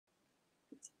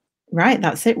Right,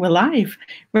 that's it. We're live.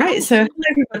 Right, so hello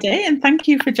everybody, and thank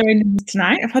you for joining us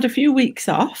tonight. I've had a few weeks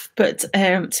off, but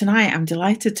tonight I'm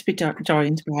delighted to be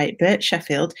joined by Bert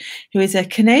Sheffield, who is a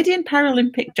Canadian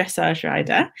Paralympic dressage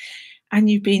rider, and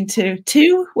you've been to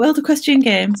 2 World Equestrian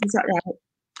Games, is that right?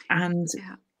 And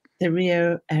the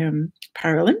Rio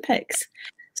Paralympics.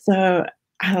 So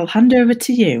I'll hand over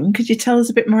to you, and could you tell us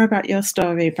a bit more about your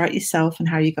story, about yourself, and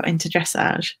how you got into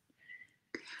dressage?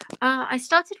 I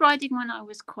started riding when I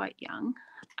was quite young.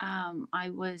 I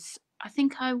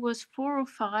think I was 4 or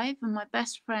 5, and my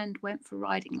best friend went for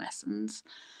riding lessons.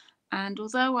 And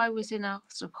although I was in a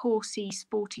sort of horsey,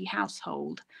 sporty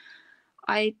household,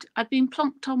 I'd been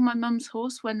plonked on my mum's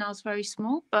horse when I was very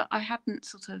small, but I hadn't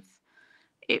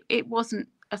it wasn't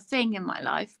a thing in my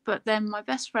life. But then my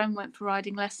best friend went for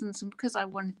riding lessons, and because I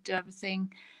wanted to do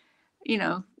everything,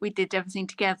 we did everything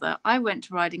together. I went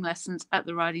to riding lessons at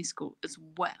the riding school as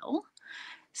well.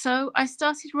 So I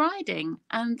started riding,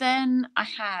 and then I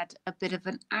had a bit of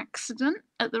an accident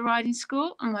at the riding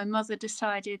school, and my mother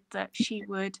decided that she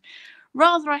would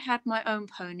rather I had my own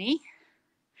pony.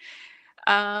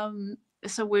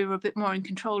 So we were a bit more in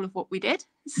control of what we did.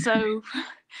 So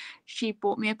she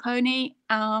bought me a pony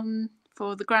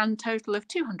for the grand total of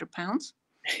 £200.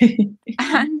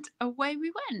 And away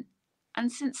we went. And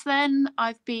since then,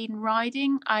 I've been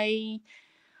riding. I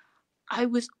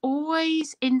was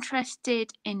always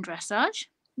interested in dressage.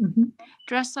 Mm-hmm.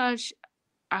 Dressage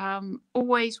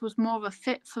always was more of a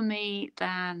fit for me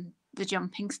than the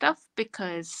jumping stuff,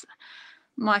 because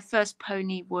my first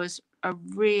pony was a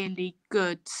really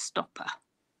good stopper.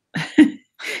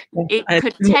 It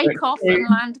could take off and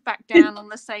land back down on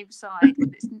the same side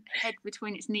with its head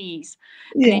between its knees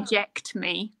and eject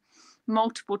me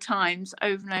multiple times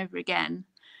over and over again.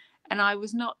 And I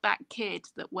was not that kid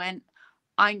that went,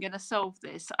 I'm going to solve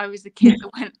this. I was the kid that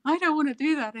went, I don't want to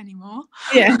do that anymore.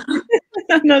 Yeah,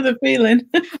 I know the feeling.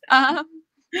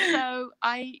 So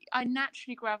I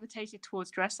naturally gravitated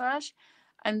towards dressage.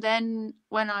 And then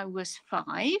when I was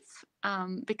 5,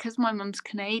 because my mum's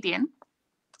Canadian,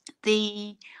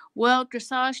 the World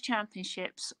Dressage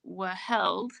Championships were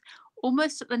held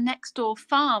almost at the next door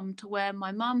farm to where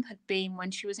my mum had been when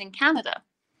she was in Canada.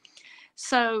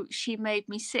 So she made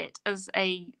me sit as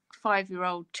a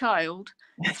 5-year-old child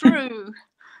through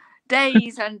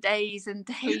days and days and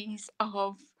days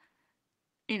of,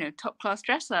 top class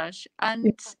dressage.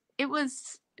 And it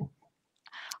was,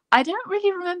 I don't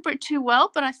really remember it too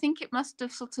well, but I think it must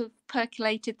have sort of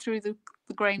percolated through the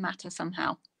grey matter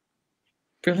somehow.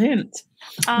 Brilliant.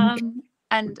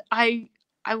 And I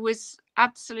was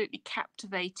absolutely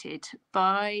captivated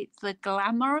by the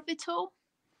glamour of it all.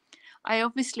 I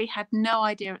obviously had no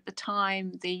idea at the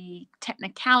time the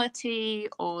technicality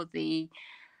or the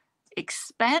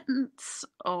expense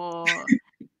or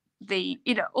the,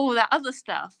 all that other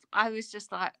stuff. I was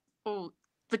just like, oh,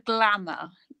 the glamour,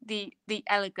 the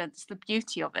elegance, the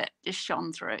beauty of it just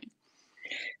shone through.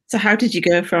 So how did you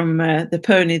go from the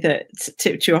pony that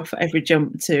tipped you off at every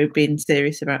jump to being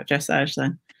serious about dressage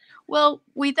then? Well,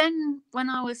 when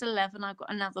I was 11, I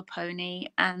got another pony,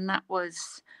 and that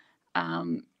was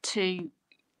to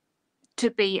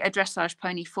be a dressage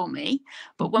pony for me.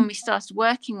 But when we started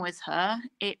working with her,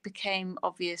 it became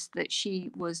obvious that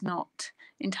she was not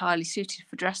entirely suited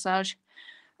for dressage.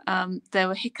 There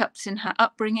were hiccups in her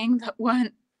upbringing that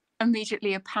weren't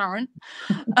immediately apparent.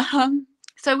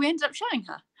 So we ended up showing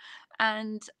her.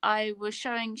 And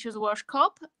she was a Welsh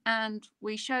cob, and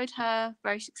we showed her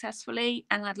very successfully,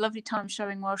 and had lovely time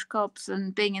showing Welsh cobs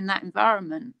and being in that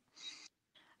environment.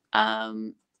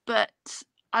 But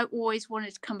I always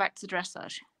wanted to come back to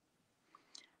dressage.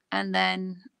 And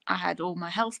then I had all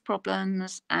my health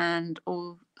problems and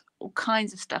all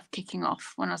kinds of stuff kicking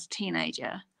off when I was a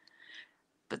teenager.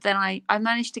 But then I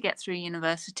managed to get through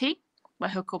university by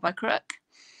hook or by crook.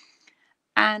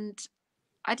 And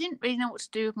I didn't really know what to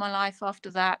do with my life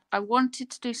after that. I wanted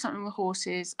to do something with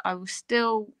horses. I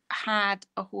still had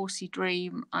a horsey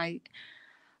dream. I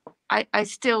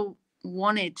still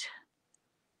wanted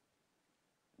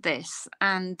this,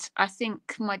 and I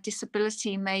think my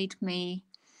disability made me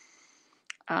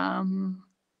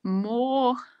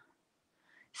more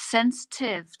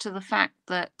sensitive to the fact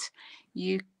that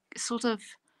you're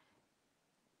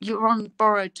on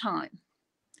borrowed time.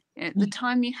 The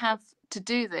time you have to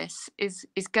do this is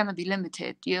going to be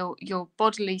limited. Your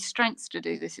bodily strength to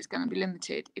do this is going to be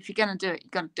limited. If you're going to do it,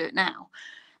 you're going to do it now.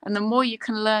 And the more you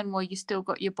can learn while you still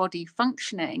got your body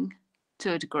functioning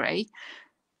to a degree,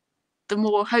 the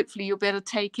more hopefully you'll be able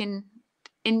to take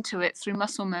into it through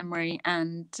muscle memory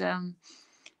and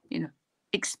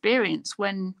experience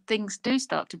when things do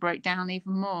start to break down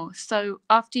even more. So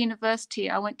after university,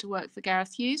 I went to work for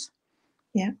Gareth Hughes.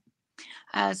 Yeah.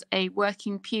 As a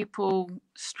working pupil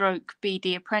stroke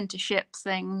BD apprenticeship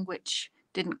thing, which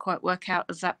didn't quite work out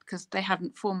as that because they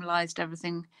hadn't formalised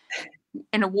everything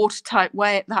in a watertight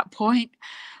way at that point.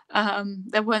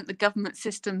 There weren't the government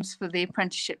systems for the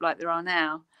apprenticeship like there are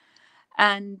now.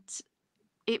 And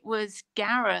it was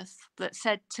Gareth that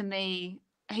said to me,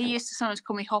 he used to sometimes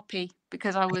call me Hoppy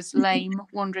because I was lame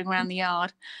wandering around the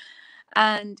yard.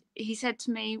 And he said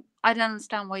to me, I don't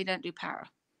understand why you don't do para.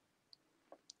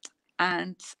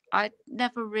 And I'd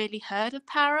never really heard of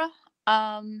para.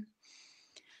 I'd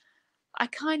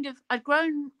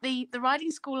grown, the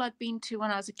riding school I'd been to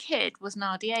when I was a kid was an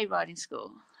RDA riding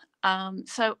school.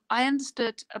 So I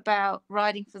understood about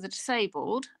riding for the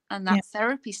disabled and that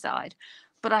therapy side,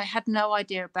 but I had no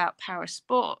idea about para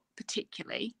sport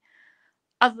particularly,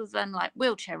 other than like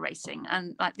wheelchair racing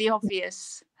and like the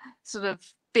obvious sort of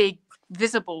big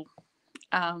visible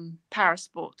para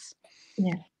sports.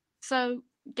 Yeah. So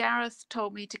Gareth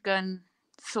told me to go and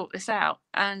sort this out,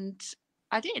 and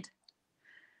I did.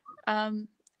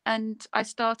 And I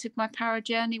started my para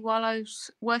journey while I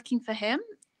was working for him,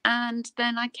 and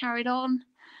then I carried on.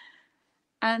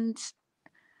 And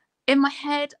in my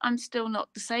head, I'm still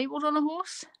not disabled on a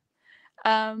horse,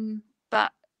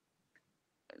 but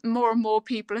more and more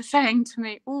people are saying to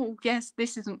me, "Oh, yes,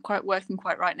 this isn't quite working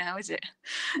quite right now, is it?"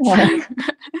 Yeah. So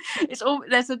it's all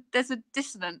there's a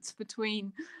dissonance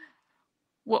between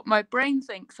what my brain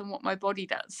thinks and what my body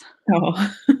does.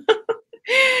 Oh.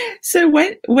 So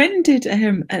when did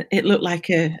it look like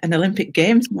an Olympic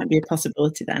Games might be a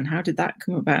possibility then? How did that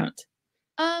come about?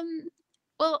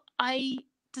 Well, I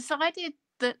decided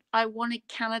that I wanted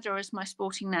Canada as my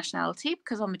sporting nationality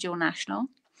because I'm a dual national.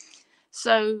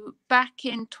 So back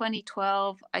in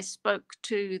 2012, I spoke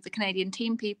to the Canadian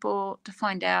team people to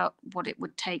find out what it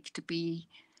would take to be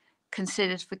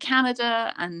considered for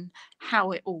Canada and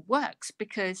how it all works,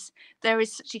 because there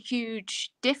is such a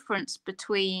huge difference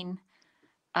between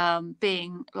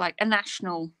being like a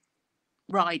national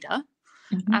rider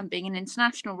and being an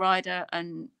international rider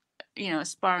and, you know,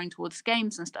 aspiring towards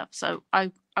games and stuff. So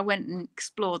I went and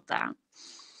explored that,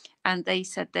 and they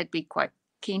said they'd be quite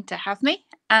keen to have me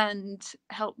and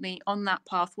help me on that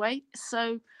pathway.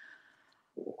 So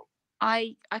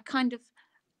I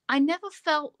never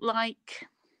felt like,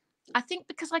 I think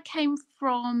because I came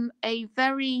from a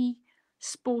very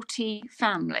sporty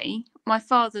family. My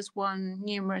father's won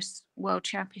numerous world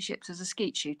championships as a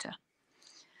skeet shooter.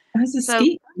 As a So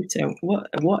skeet shooter,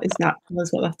 what is that? Tell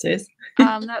us what that is.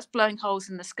 that's blowing holes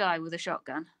in the sky with a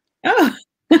shotgun. Oh.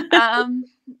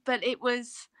 But it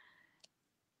was,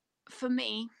 for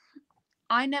me,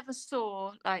 I never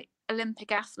saw like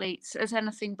Olympic athletes as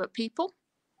anything but people.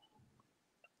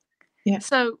 Yeah.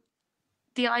 So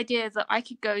the idea that I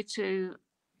could go to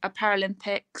a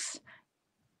Paralympics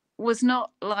was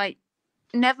not like,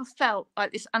 never felt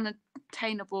like this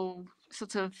unattainable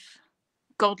sort of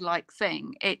godlike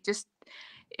thing. It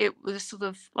was sort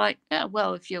of like, yeah,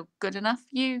 well, if you're good enough,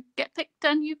 you get picked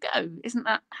and you go. Isn't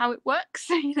that how it works?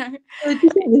 You know? So do you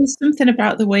think there's something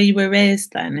about the way you were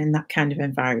raised then in that kind of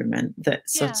environment that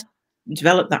sort of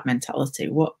developed that mentality?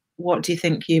 What do you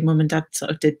think your mum and dad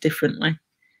sort of did differently?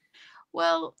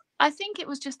 Well, I think it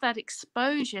was just that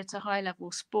exposure to high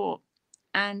level sport,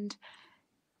 and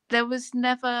there was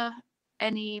never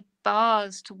any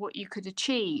bars to what you could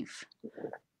achieve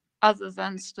other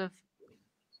than sort of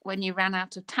when you ran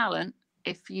out of talent.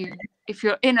 If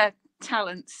you're in a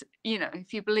talent, you know,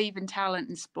 if you believe in talent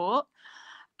in sport,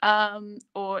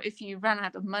 or if you ran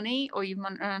out of money or you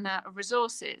ran out of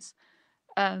resources,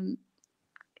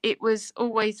 it was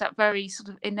always that very sort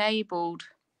of enabled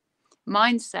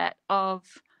mindset of,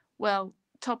 well,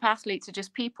 top athletes are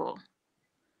just people.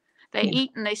 They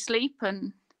eat and they sleep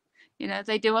and, you know,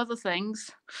 they do other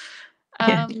things.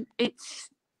 It's,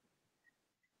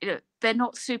 you know, they're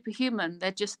not superhuman.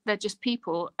 They're just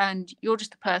people, and you're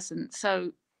just a person.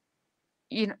 So,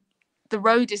 you know, the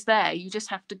road is there. You just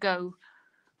have to go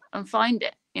and find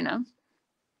it, you know.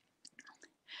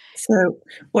 So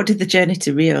what did the journey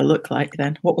to Rio look like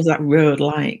then? What was that road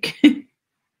like?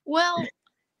 Well,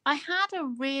 I had a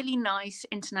really nice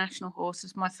international horse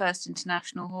as my first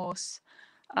international horse.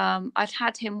 I'd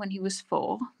had him when he was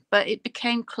 4, but it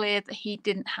became clear that he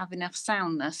didn't have enough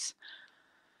soundness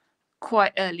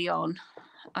quite early on.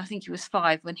 I think he was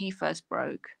 5 when he first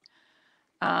broke.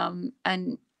 And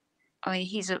I mean,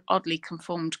 he's an oddly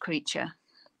conformed creature,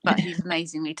 but he's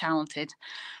amazingly talented.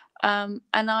 And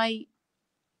I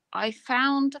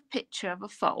found a picture of a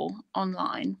foal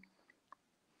online,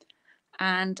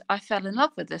 and I fell in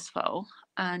love with this foal.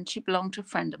 and she belonged to a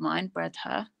friend of mine, bred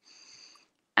her.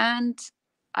 And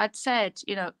I'd said,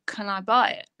 you know, can I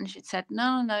buy it? And she'd said,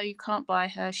 no, you can't buy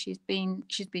her. She's been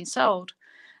sold.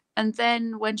 And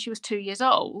then when she was 2 years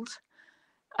old,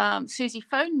 Susie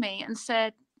phoned me and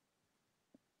said,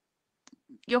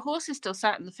 your horse is still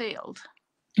sat in the field.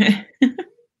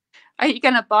 Are you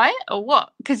going to buy it or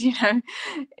what? Because, you know,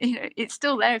 it's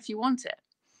still there if you want it.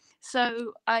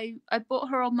 So I bought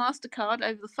her on MasterCard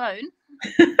over the phone,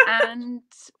 and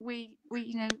we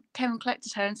you know, came and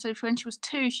collected her. And so when she was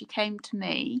 2, she came to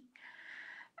me,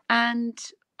 and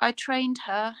I trained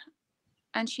her,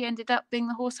 and she ended up being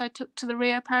the horse I took to the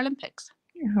Rio Paralympics.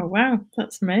 Oh wow,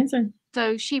 that's amazing.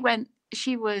 So she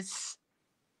is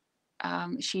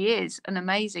an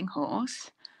amazing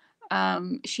horse.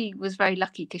 She was very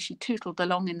lucky because she tootled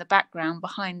along in the background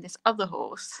behind this other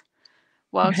horse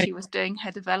while she was doing her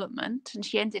development, and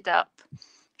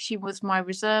she was my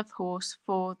reserve horse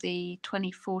for the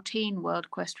 2014 World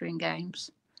Equestrian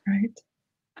Games. Right.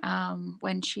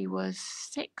 When she was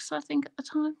 6, I think at the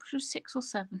time. She was 6 or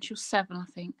 7. She was 7, I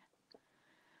think.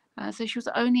 So she was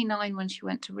only 9 when she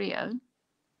went to Rio,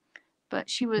 but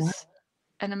she was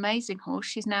an amazing horse.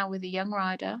 She's now with a young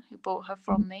rider who bought her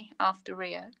from me after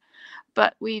Rio.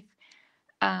 But we've,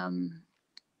 the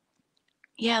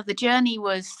journey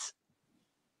was,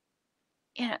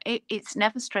 it's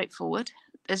never straightforward.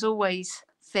 There's always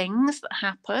things that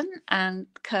happen and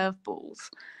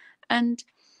curveballs. And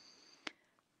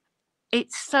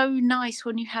it's so nice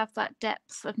when you have that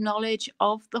depth of knowledge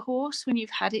of the horse, when you've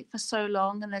had it for so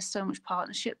long and there's so much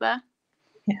partnership there.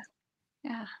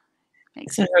 Yeah.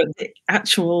 So the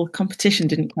actual competition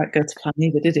didn't quite go to plan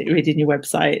either, did it? Reading your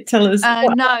website, tell us.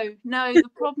 No. The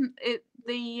problem,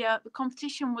 the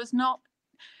competition was not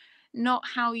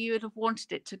how you would have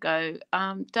wanted it to go.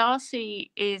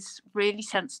 Darcy is really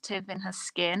sensitive in her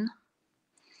skin,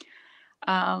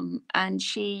 and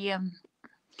she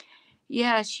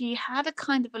had a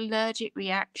kind of allergic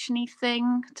reaction-y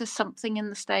thing to something in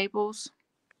the stables,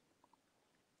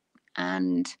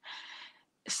 and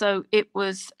so it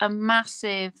was a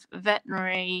massive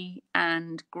veterinary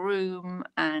and groom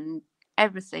and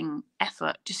everything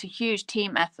effort, just a huge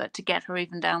team effort to get her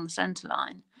even down the centre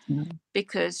line,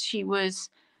 because she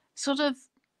was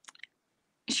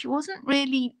she wasn't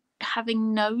really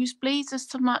having nosebleeds as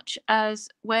much as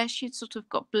where she'd sort of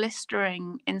got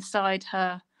blistering inside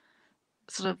her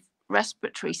sort of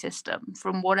respiratory system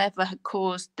from whatever had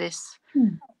caused this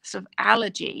sort of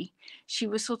allergy. She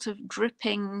was sort of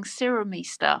dripping serum-y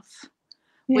stuff,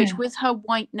 which with her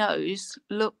white nose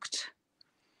looked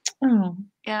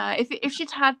if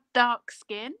she'd had dark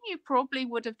skin, you probably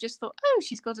would have just thought, oh,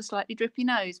 she's got a slightly drippy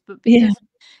nose. But because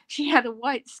she had a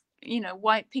white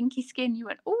pinky skin, you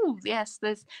went, oh yes,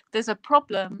 there's a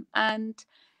problem. And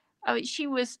I mean, she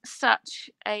was such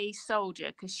a soldier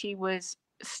because she was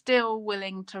still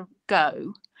willing to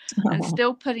go and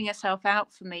still putting herself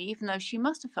out for me, even though she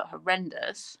must have felt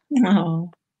horrendous.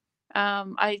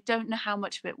 I don't know how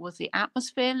much of it was the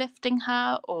atmosphere lifting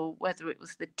her or whether it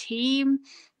was the team,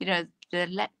 the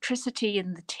electricity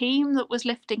in the team that was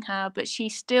lifting her, but she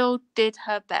still did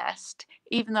her best,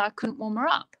 even though I couldn't warm her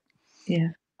up.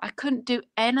 I couldn't do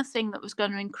anything that was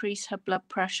going to increase her blood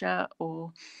pressure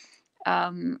or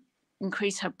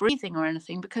increase her breathing or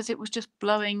anything, because it was just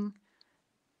blowing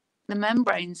the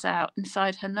membranes out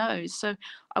inside her nose. So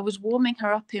I was warming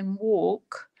her up in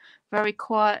walk very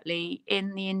quietly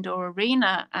in the indoor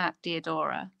arena at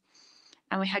Diodora,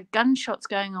 and we had gunshots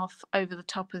going off over the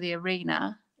top of the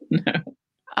arena.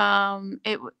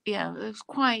 It was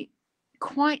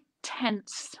quite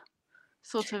tense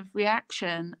sort of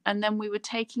reaction. And then we were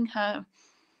taking her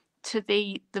to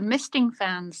the misting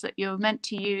fans that you're meant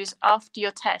to use after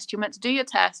your test. You're meant to do your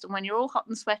test, and when you're all hot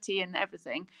and sweaty and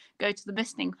everything, go to the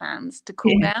misting fans to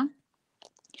cool down.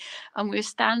 And we were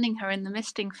standing her in the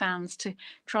misting fans to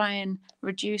try and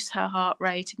reduce her heart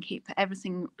rate and keep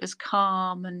everything as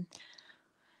calm and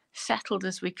settled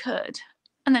as we could.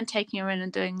 And then taking her in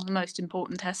and doing the most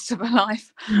important tests of her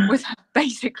life with her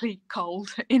basically cold,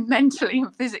 mentally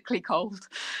and physically cold.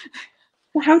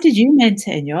 Well, how did you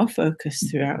maintain your focus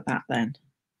throughout that then?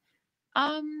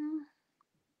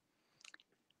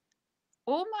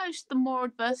 Almost the more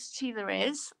adversity there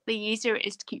is, the easier it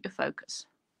is to keep your focus.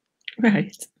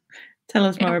 Right. Tell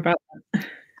us more about that.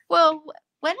 Well,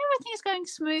 when everything is going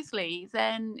smoothly,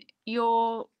 then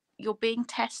you're being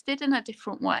tested in a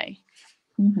different way.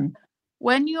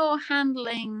 When you're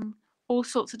handling all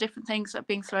sorts of different things that are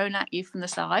being thrown at you from the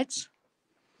sides,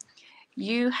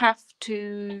 you have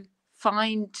to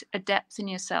find a depth in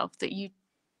yourself that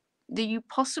you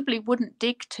possibly wouldn't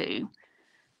dig to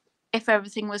if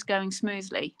everything was going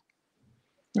smoothly.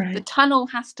 Right. The tunnel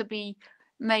has to be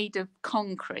made of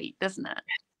concrete, doesn't it?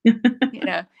 You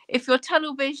know, if your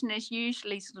tunnel vision is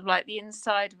usually sort of like the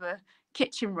inside of a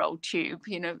kitchen roll tube,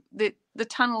 you know, the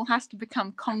tunnel has to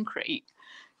become concrete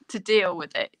to deal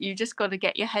with it. You just got to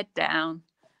get your head down,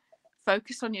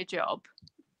 focus on your job,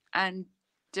 and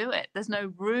do it. There's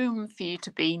no room for you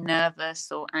to be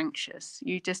nervous or anxious.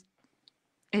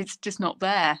 It's just not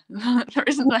there. There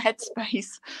isn't the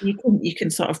headspace. You can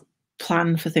sort of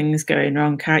plan for things going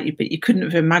wrong, can't you? But you couldn't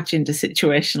have imagined a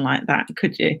situation like that,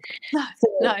 could you?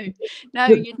 No,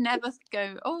 you'd never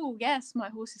go, oh yes, my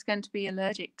horse is going to be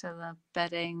allergic to the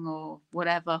bedding or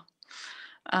whatever.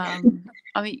 I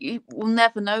mean, you will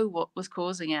never know what was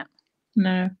causing it.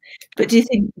 No. But do you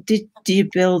think, do you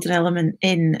build an element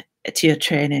in to your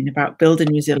training about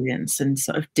building resilience and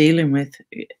sort of dealing with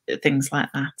things like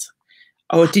that?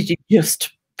 Or did you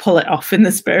just pull it off in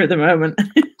the spur of the moment?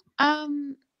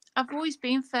 I've always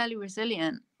been fairly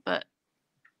resilient, but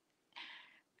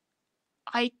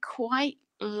I quite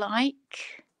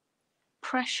like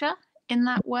pressure in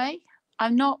that way.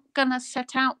 I'm not going to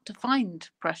set out to find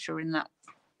pressure in that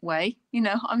way. You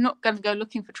know, I'm not going to go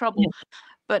looking for trouble,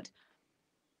 but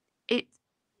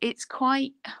it's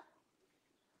quite,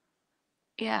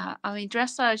 yeah. I mean,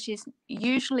 dressage is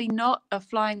usually not a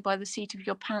flying by the seat of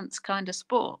your pants kind of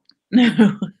sport.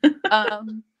 No.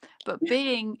 But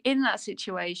being in that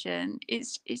situation,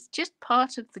 it's just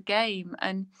part of the game,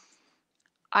 and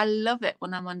I love it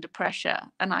when I'm under pressure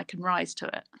and I can rise to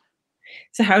it.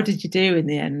 So how did you do in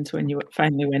the end when you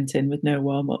finally went in with no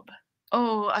warm-up?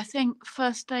 Oh, I think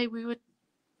first day we were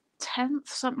 10th,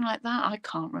 something like that. I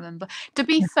can't remember. To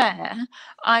be fair,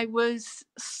 I was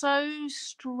so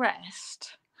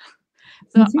stressed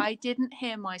that I didn't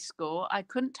hear my score. I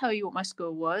couldn't tell you what my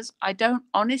score was. I don't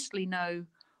honestly know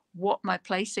what my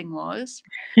placing was.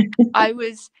 I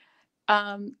was,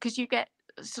 because you get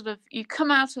sort of, you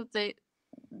come out of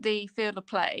the field of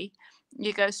play,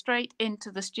 you go straight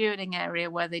into the stewarding area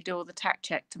where they do all the tack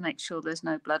check to make sure there's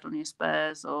no blood on your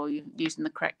spurs or you're using the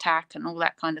correct tack and all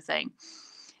that kind of thing.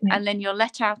 Yeah. And then you're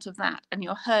let out of that and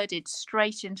you're herded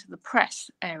straight into the press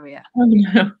area. Oh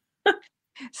no.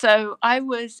 So I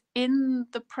was in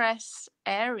the press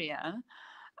area,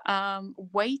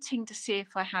 waiting to see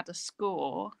if I had a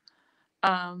score,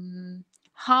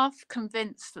 half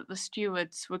convinced that the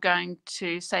stewards were going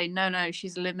to say, no,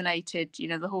 she's eliminated, you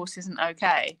know, the horse isn't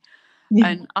okay. Yeah.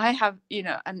 And I have, you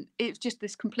know, and it's just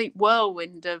this complete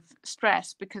whirlwind of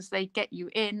stress because they get you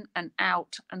in and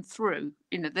out and through,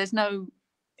 you know, there's no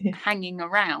hanging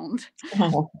around.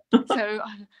 Oh. So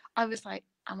I was like,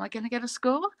 am I going to get a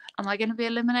score? Am I going to be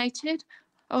eliminated?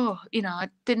 Oh, you know, I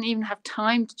didn't even have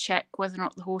time to check whether or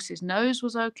not the horse's nose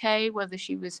was okay, whether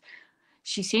she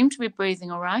seemed to be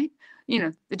breathing all right. You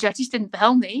know, the judges didn't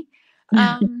tell me.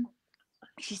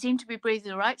 She seemed to be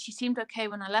breathing all right. She seemed okay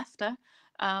when I left her.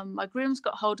 My groom's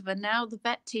got hold of her now. The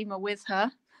vet team are with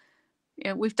her.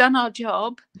 You know, we've done our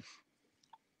job.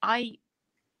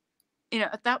 You know,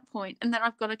 at that point, and then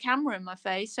I've got a camera in my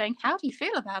face saying, how do you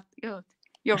feel about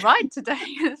your ride today?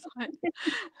 It's like,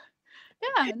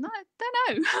 yeah, no, I don't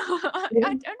know. I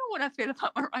don't know what I feel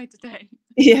about my ride today.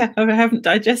 Yeah, I haven't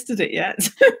digested it yet.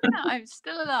 Yeah, I'm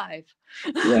still alive.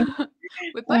 Yeah.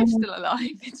 We're both still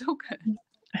alive. It's all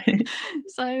good.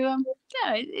 So,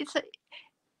 yeah,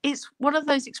 it's one of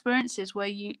those experiences where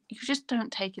you just don't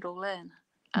take it all in.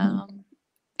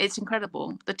 It's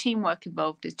incredible. The teamwork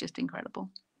involved is just incredible.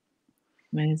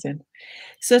 Amazing.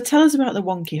 So tell us about the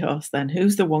Wonky horse then.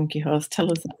 Who's the Wonky horse?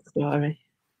 Tell us that story.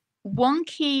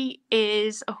 Wonky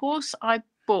is a horse I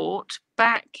bought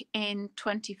back in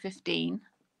 2015,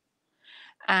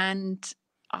 and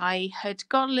I had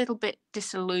got a little bit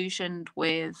disillusioned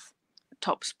with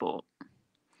top sport.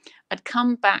 I'd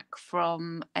come back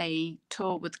from a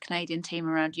tour with the Canadian team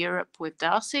around Europe with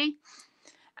Darcy,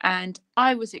 and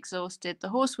I was exhausted. The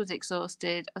horse was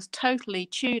exhausted. I was totally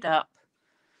chewed up.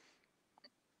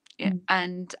 Yeah,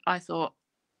 and I thought,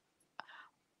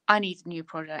 I need a new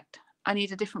project. I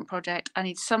need a different project. I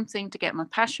need something to get my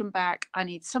passion back. I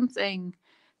need something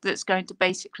that's going to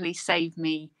basically save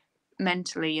me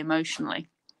mentally, emotionally.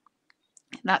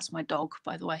 That's my dog,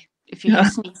 by the way. If you hear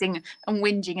sneezing and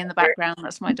whinging in the background,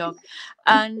 that's my dog.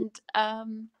 And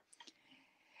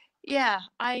yeah,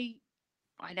 I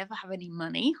never have any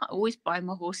money. I always buy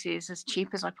my horses as cheap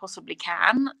as I possibly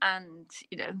can, and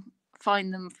you know,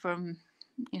 find them from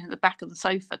the back of the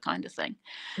sofa kind of thing.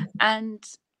 And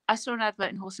I saw an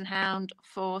advert in Horse and Hound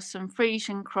for some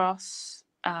Frisian cross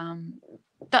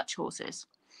Dutch horses,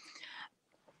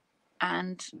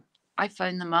 and I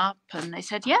phoned them up and they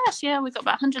said, yes, yeah, we've got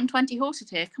about 120 horses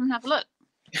here. Come and have a look.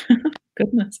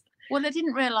 Goodness. What I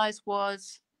didn't realise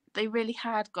was they really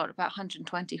had got about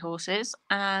 120 horses,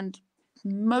 and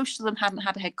most of them hadn't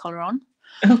had a head collar on.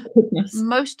 Oh, goodness.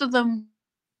 Most of them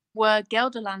were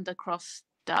Gelderlander cross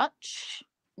Dutch,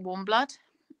 warm blood.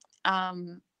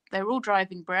 They were all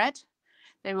driving bred.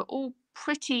 They were all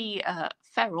pretty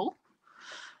feral.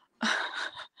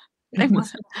 They were,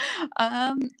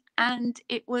 and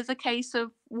it was a case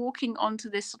of walking onto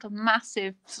this sort of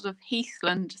massive sort of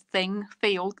heathland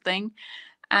field thing,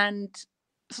 and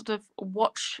sort of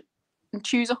watch and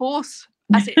choose a horse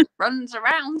as it runs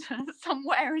around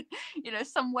somewhere,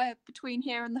 somewhere between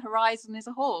here and the horizon is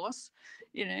a horse.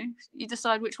 You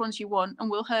decide which ones you want, and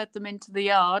we'll herd them into the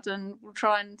yard, and we'll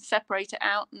try and separate it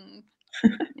out, and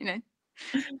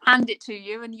hand it to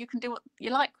you, and you can do what you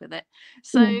like with it.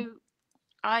 So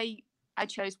I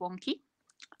chose Wonky.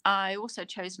 I also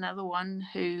chose another one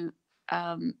who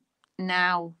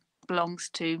now belongs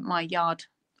to my yard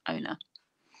owner.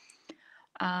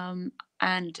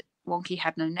 And Wonky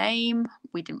had no name.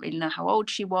 We didn't really know how old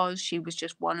she was. She was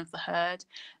just one of the herd.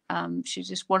 She was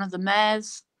just one of the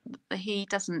mares.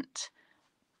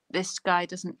 This guy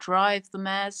doesn't drive the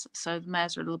mares, so the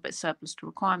mares are a little bit surplus to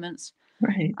requirements.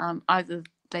 Right. Either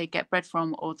they get bred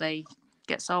from, or they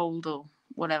get sold, or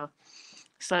whatever.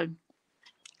 So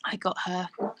I got her.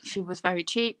 She was very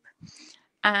cheap,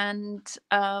 and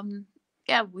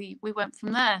we went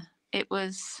from there.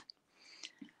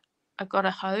 I got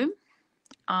her home.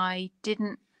 I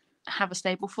didn't have a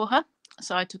stable for her,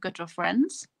 so I took her to a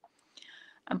friend's,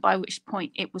 and by which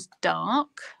point it was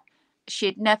dark. She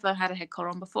had never had a head collar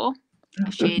on before.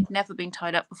 She had never been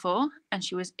tied up before, and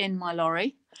she was in my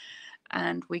lorry.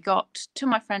 And we got to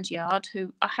my friend's yard,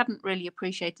 who I hadn't really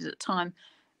appreciated at the time.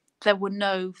 There were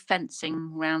no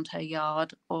fencing around her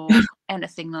yard or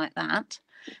anything like that.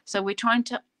 So we're trying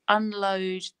to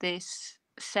unload this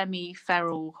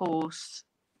semi-feral horse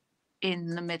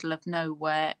in the middle of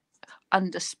nowhere,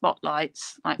 under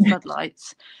spotlights, like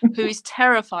floodlights, who is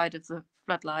terrified of the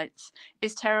floodlights,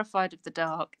 is terrified of the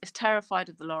dark, is terrified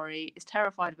of the lorry, is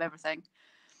terrified of everything.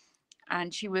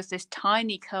 And she was this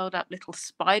tiny curled up little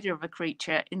spider of a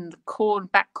creature in the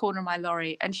back corner of my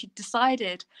lorry, and she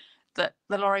decided that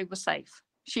the lorry was safe.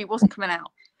 She wasn't coming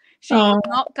out. She was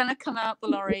not going to come out the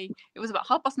lorry. It was about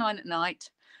 9:30 at night,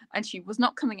 and she was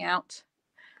not coming out.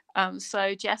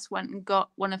 So Jess went and got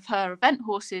one of her event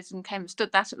horses and came and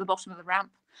stood that at the bottom of the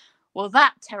ramp. Well,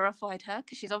 that terrified her,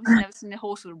 because she's obviously never seen a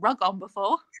horse with a rug on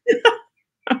before.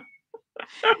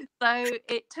 So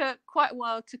it took quite a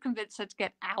while to convince her to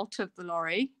get out of the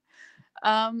lorry.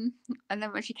 And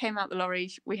then when she came out the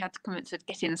lorry, we had to convince her to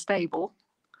get in a stable.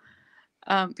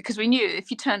 Because we knew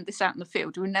if you turned this out in the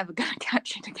field, we were never going to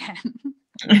catch it again.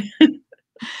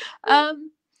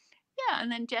 And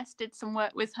then Jess did some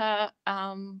work with her,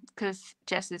 because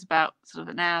Jess is about sort of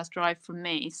an hour's drive from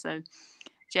me. So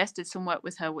Jess did some work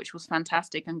with her, which was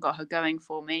fantastic, and got her going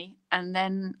for me. And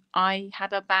then I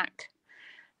had her back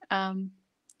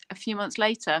a few months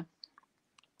later.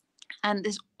 And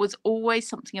this was always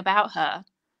something about her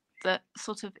that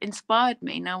sort of inspired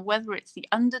me. Now, whether it's the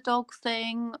underdog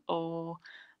thing or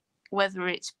whether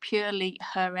it's purely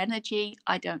her energy,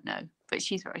 I don't know. But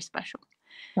she's very special.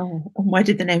 Oh, and where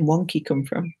did the name Wonky come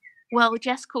from? Well,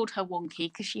 Jess called her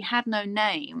Wonky because she had no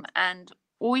name, and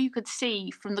all you could see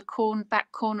from the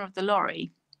back corner of the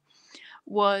lorry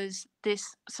was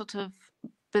this sort of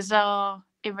bizarre,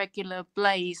 irregular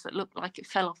blaze that looked like it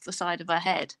fell off the side of her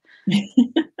head,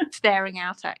 staring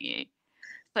out at you.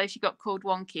 So she got called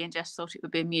Wonky, and Jess thought it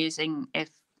would be amusing if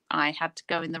I had to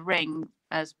go in the ring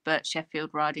as Bert Sheffield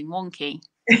riding Wonky.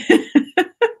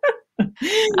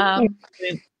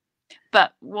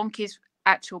 But Wonky's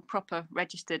actual proper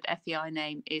registered FEI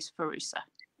name is Farusa.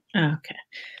 Okay,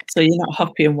 so you're not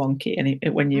Hoppy and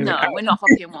Wonky when you? No, we're not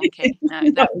Hoppy and Wonky.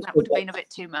 No, that would have been a bit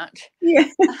too much. Yeah,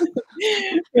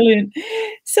 brilliant.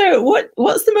 So,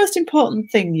 what's the most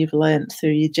important thing you've learned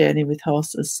through your journey with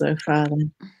horses so far?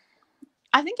 Then,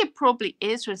 I think it probably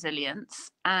is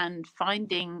resilience and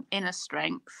finding inner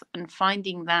strength and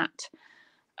finding that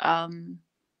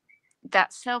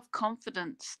that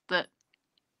self-confidence that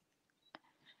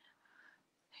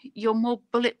you're more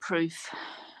bulletproof.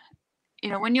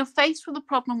 When you're faced with a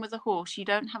problem with a horse, you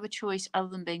don't have a choice other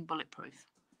than being bulletproof.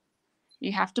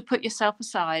 You have to put yourself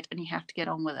aside and you have to get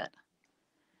on with it.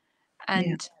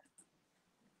 And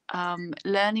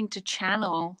learning to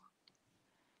channel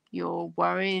your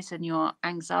worries and your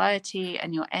anxiety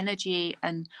and your energy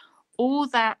and all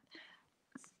that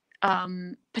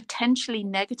potentially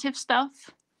negative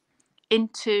stuff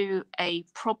into a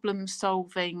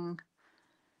problem-solving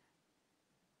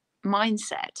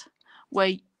mindset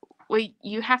where well,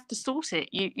 you have to sort it.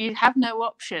 You have no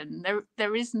option.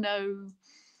 There is no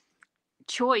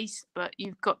choice, but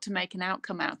you've got to make an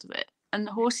outcome out of it. And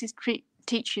the horses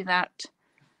teach you that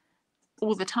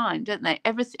all the time, don't they?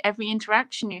 Every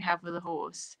interaction you have with a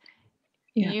horse,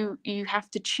 you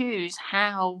have to choose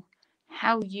how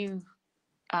you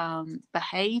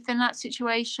behave in that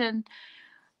situation,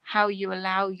 how you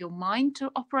allow your mind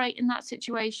to operate in that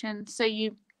situation. So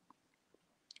you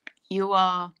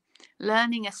are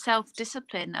learning a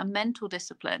self-discipline, a mental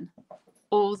discipline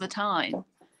all the time,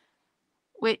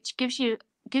 which gives you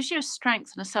a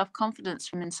strength and a self-confidence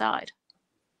from inside.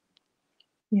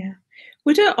 Yeah.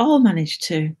 We don't all manage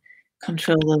to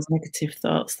control those negative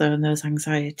thoughts, though, and those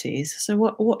anxieties. So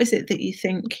what is it that you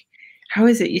think, how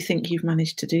is it you think you've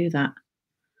managed to do that?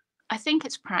 I think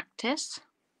it's practice.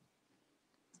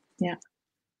 Yeah.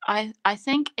 I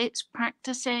think it's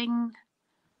practicing.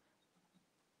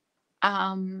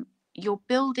 You're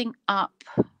building up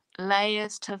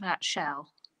layers to that shell.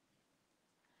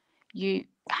 You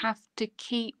have to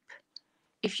keep,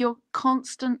 if you're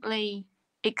constantly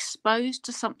exposed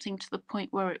to something to the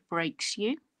point where it breaks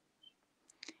you,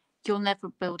 you'll never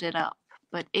build it up.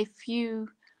 But if you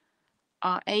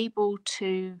are able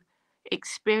to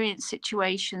experience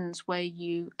situations where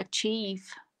you achieve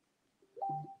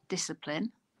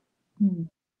discipline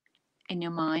in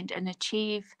your mind and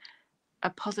achieve a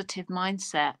positive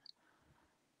mindset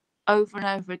over and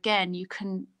over again, you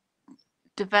can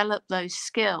develop those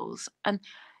skills. And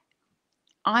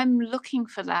I'm looking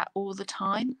for that all the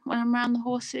time when I'm around the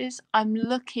horses. I'm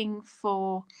looking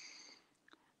for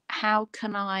how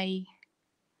can I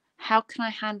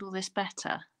handle this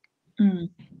better?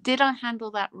 Did I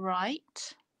handle that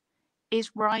right?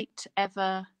 Is right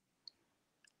ever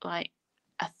like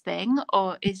a thing,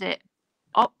 or is it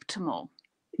optimal?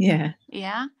 Yeah.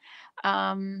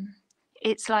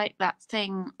 It's like that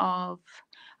thing of,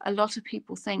 a lot of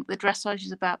people think the dressage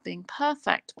is about being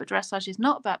perfect, but dressage is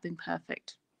not about being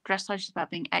perfect. Dressage is about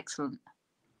being excellent.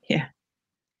 Yeah.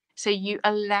 So you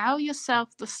allow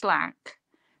yourself the slack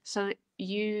so that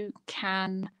you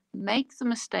can make the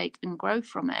mistake and grow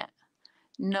from it,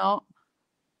 not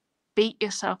beat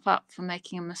yourself up for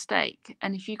making a mistake.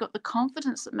 And if you've got the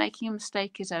confidence that making a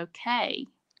mistake is okay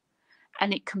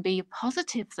and it can be a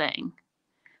positive thing,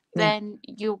 then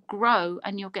you'll grow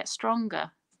and you'll get stronger.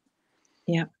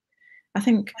 Yeah. I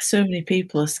think so many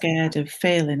people are scared of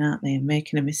failing, aren't they, and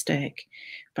making a mistake.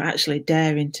 But actually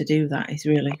daring to do that is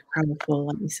really powerful,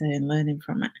 like you say, and learning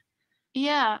from it.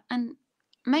 Yeah, and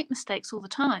make mistakes all the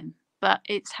time, but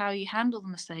it's how you handle the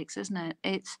mistakes, isn't it?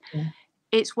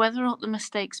 It's whether or not the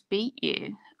mistakes beat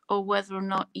you, or whether or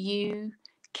not you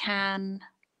can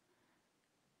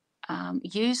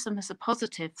use them as a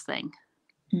positive thing.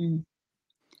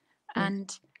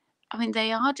 And I mean,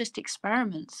 they are just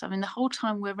experiments. I mean, the whole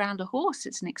time we're around a horse,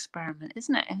 it's an experiment,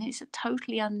 isn't it? And it's a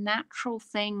totally unnatural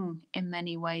thing in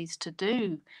many ways to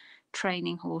do,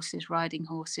 training horses, riding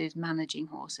horses, managing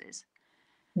horses.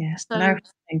 Yeah. So, and I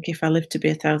think if I lived to be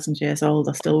 1,000 years old,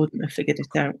 I still wouldn't have figured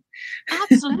it out.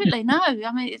 Absolutely. No,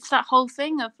 I mean, it's that whole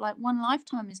thing of like, one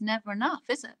lifetime is never enough,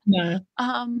 is it? No.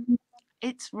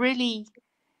 It's really,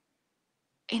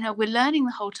 we're learning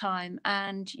the whole time,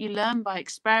 and you learn by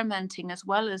experimenting as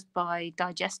well as by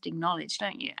digesting knowledge,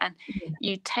 don't you? And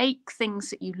you take things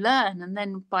that you learn, and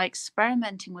then by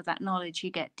experimenting with that knowledge,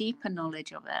 you get deeper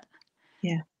knowledge of it.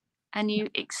 Yeah. And you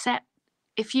accept,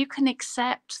 if you can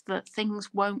accept that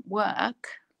things won't work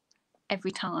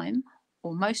every time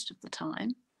or most of the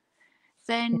time,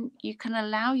 then you can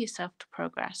allow yourself to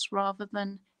progress rather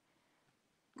than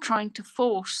trying to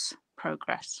force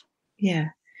progress. Yeah.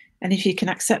 And if you can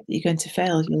accept that you're going to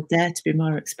fail, you'll dare to be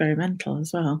more experimental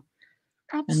as well.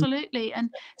 Absolutely.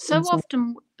 And so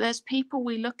often there's people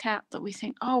we look at that we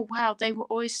think, oh, wow, they were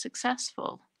always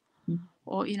successful.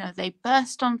 Or, they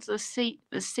burst onto the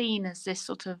scene as this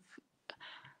sort of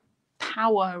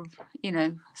power,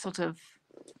 sort of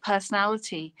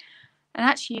personality. And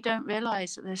actually, you don't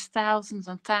realize that there's thousands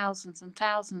and thousands and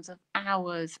thousands of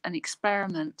hours and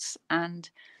experiments, and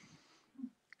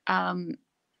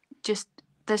just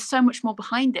there's so much more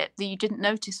behind it that you didn't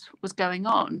notice was going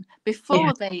on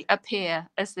before they appear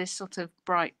as this sort of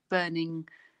bright burning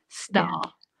star.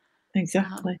 Yeah,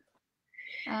 exactly.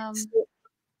 So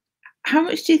how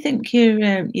much do you think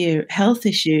your health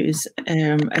issues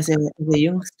as a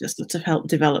youngster sort of helped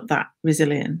develop that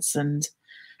resilience and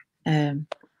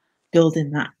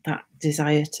building that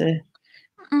desire to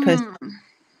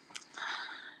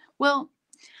well,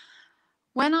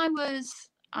 when I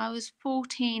was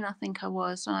 14, I think I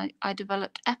was, I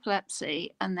developed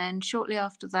epilepsy, and then shortly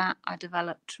after that I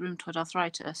developed rheumatoid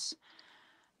arthritis.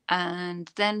 And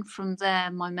then from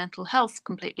there, my mental health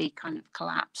completely kind of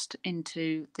collapsed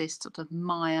into this sort of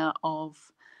mire of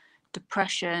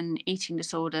depression, eating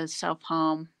disorders,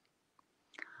 self-harm,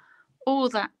 all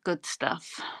that good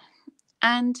stuff.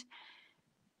 And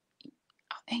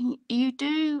you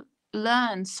do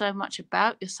learn so much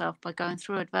about yourself by going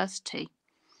through adversity.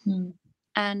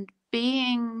 And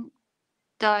being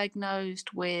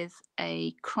diagnosed with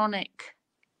a chronic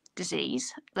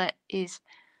disease that is,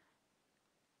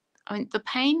 I mean, the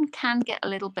pain can get a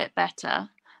little bit better,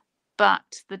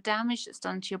 but the damage that's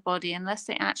done to your body, unless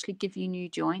they actually give you new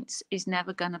joints, is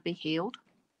never going to be healed.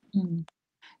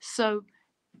 So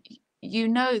you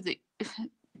know that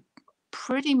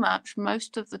pretty much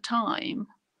most of the time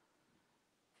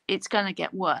it's going to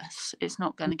get worse. It's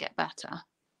not going to get better.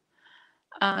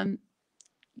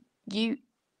 You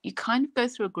kind of go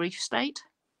through a grief state.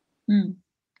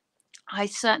 I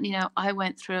certainly know I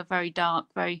went through a very dark,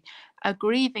 a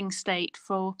grieving state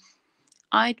for,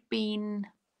 I'd been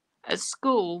at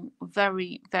school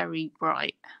very, very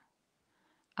bright.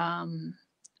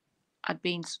 I'd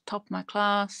been top of my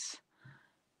class,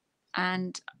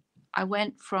 and I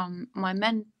went from my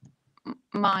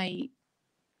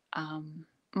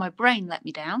brain let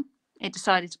me down. It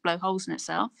decided to blow holes in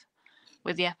itself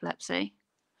with the epilepsy,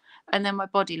 and then my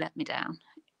body let me down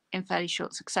in fairly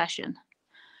short succession.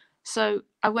 So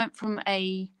I went from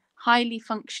a highly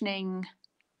functioning,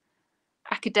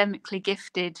 academically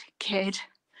gifted kid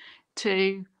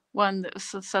to one that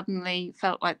was suddenly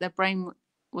felt like their brain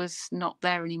was not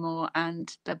there anymore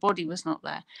and their body was not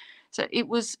there. So it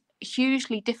was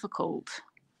hugely difficult.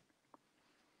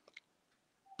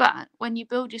 But when you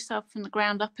build yourself from the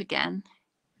ground up again,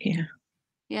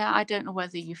 I don't know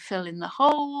whether you fill in the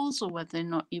holes or whether or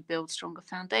not you build stronger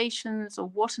foundations or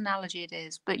what analogy it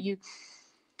is, but you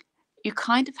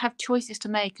kind of have choices to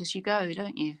make as you go,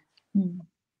 don't you?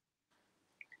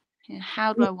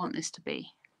 How do I want this to be?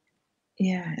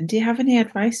 Yeah. And do you have any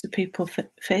advice for people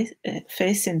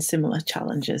facing similar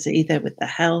challenges, either with their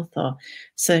health or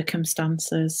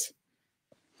circumstances?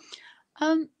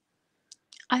 I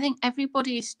think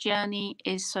everybody's journey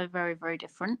is so very, very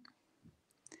different.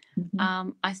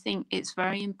 I think it's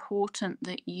very important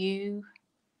that you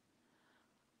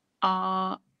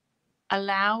are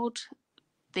allowed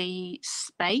the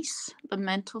space, the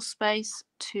mental space,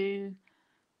 to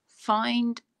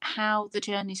find how the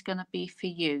journey is going to be for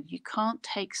you. You can't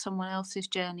take someone else's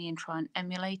journey and try and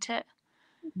emulate it.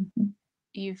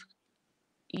 You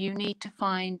need to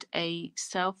find a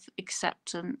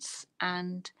self-acceptance,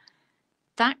 and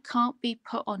that can't be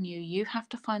put on you. You have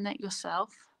to find that yourself,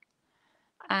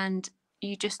 and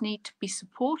you just need to be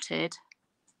supported.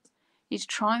 You need to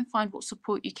try and find what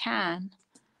support you can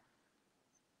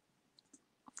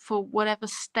for whatever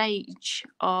stage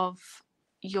of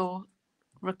your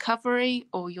recovery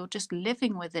or you're just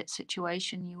living with it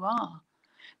situation you are,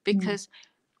 because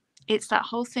it's that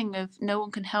whole thing of no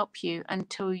one can help you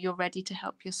until you're ready to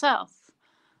help yourself,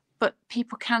 but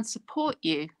people can support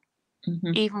you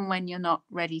even when you're not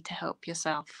ready to help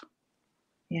yourself.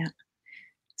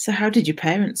 So how did your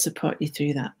parents support you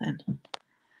through that then?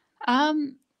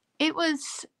 It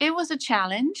was a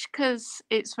challenge, because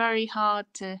it's very hard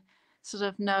to sort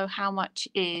of know how much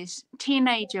is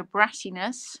teenager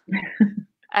brattiness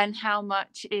and how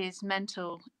much is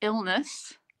mental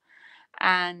illness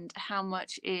and how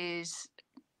much is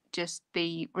just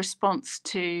the response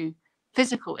to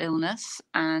physical illness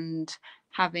and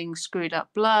having screwed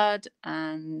up blood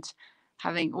and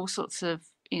having all sorts of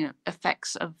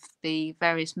effects of the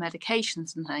various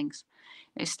medications and things.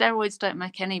 Steroids don't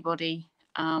make anybody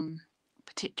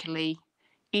particularly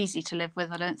easy to live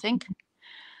with, I don't think.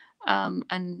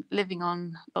 And living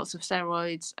on lots of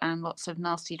steroids and lots of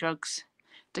nasty drugs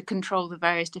to control the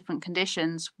various different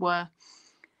conditions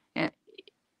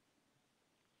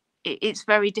it's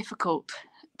very difficult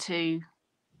to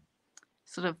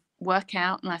sort of work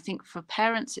out. And I think for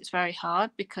parents it's very hard,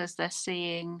 because they're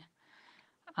seeing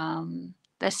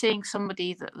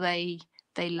somebody that they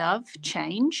love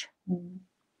change,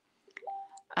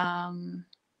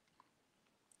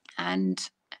 and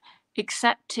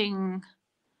accepting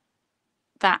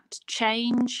that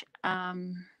change,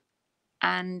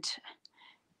 and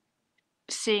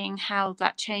seeing how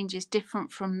that change is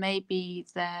different from maybe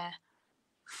their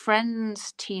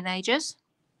friends' teenagers,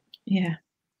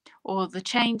 or the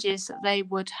changes that they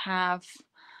would have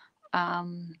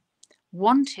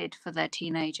wanted for their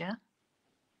teenager.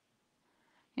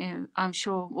 I'm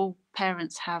sure all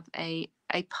parents have a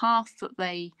path that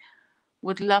they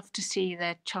would love to see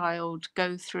their child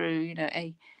go through,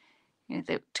 to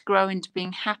grow into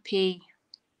being happy,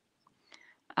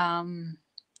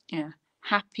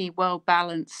 happy,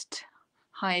 well-balanced,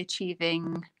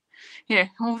 high-achieving,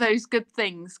 all those good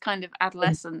things, kind of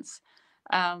adolescence,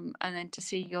 and then to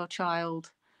see your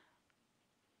child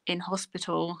in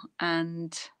hospital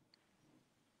and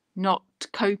not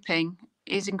coping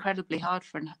is incredibly hard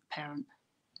for a parent.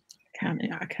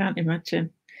 I can't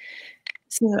imagine.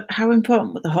 So how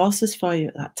important were the horses for you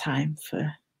at that time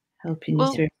for helping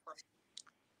you through?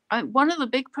 One of the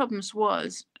big problems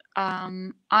was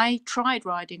I tried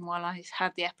riding while I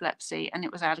had the epilepsy and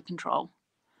it was out of control.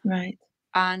 Right.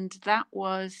 And that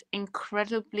was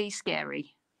incredibly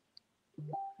scary.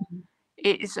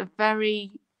 It is a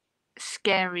very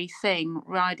scary thing,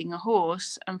 riding a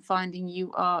horse and finding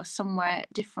you are somewhere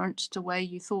different to where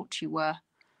you thought you were.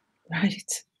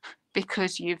 Right.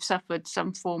 Because you've suffered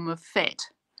some form of fit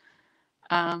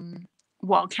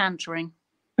while cantering.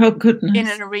 Oh, goodness. In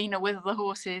an arena with the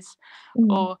horses,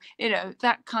 or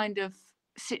that kind of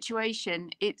situation.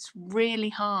 It's really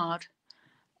hard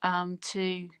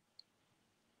to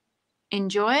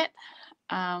enjoy it,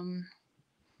 and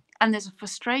there's a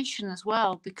frustration as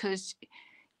well, because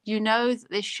that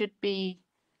this should be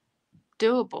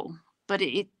doable, but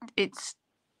it's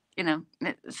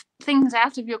things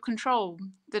out of your control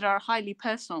that are highly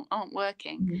personal aren't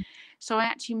working. So I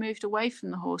actually moved away from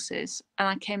the horses and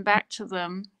I came back to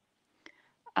them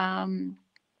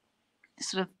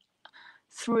sort of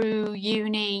through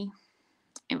uni.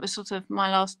 It was sort of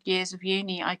my last years of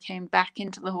uni. I came back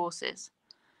into the horses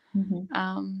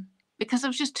because it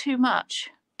was just too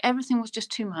much. Everything was just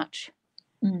too much.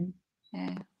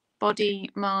 Yeah.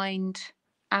 Body, mind,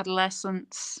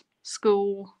 adolescence,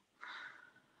 school.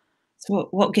 So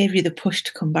what gave you the push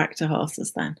to come back to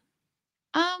horses then?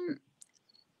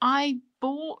 I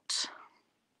bought,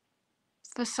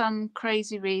 for some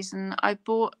crazy reason, I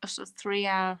bought a sort of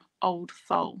 3-hour-old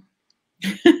foal.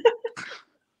 It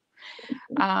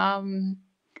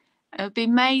would be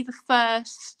May the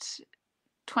 1st,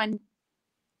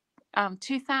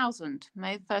 2000.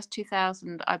 May the 1st,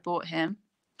 2000, I bought him.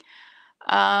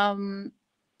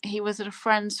 He was at a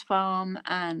friend's farm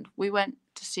and we went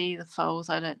to see the foals.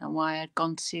 I don't know why I'd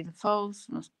gone to see the foals.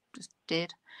 I just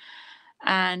did.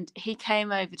 And he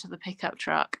came over to the pickup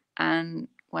truck and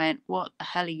went, "What the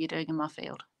hell are you doing in my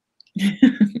field?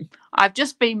 I've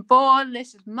just been born.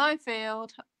 This is my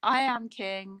field. I am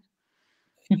king.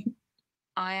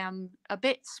 I am a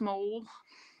bit small.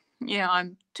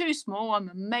 I'm too small. I'm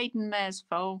a maiden mare's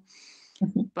foal,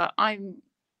 but I'm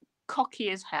cocky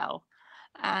as hell."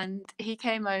 And he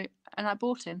came out and I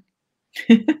bought him.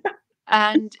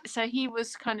 And so he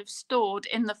was kind of stored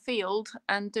in the field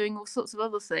and doing all sorts of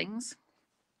other things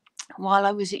while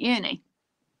I was at uni.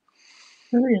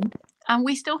 Brilliant. And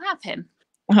we still have him.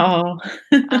 Oh.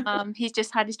 He's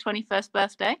just had his 21st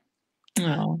birthday.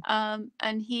 Oh.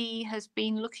 And he has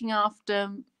been looking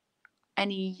after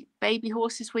any baby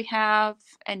horses we have,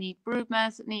 any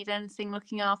broodmares that need anything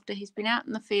looking after. He's been out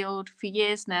in the field for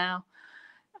years now,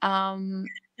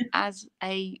 as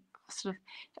a sort of,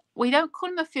 we don't call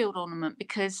him a field ornament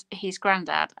because he's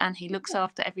granddad and he looks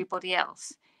after everybody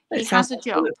else. He has a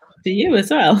job. For you as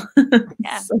well.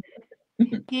 Yeah.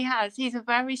 He has. He's a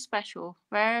very special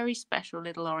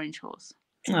little orange horse.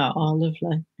 Oh,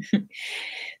 lovely.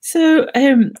 So,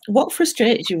 what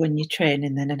frustrates you when you're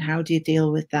training then, and how do you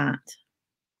deal with that?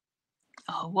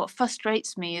 Oh, what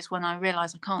frustrates me is when I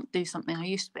realise I can't do something I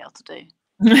used to be able to do.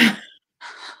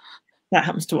 That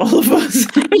happens to all of us.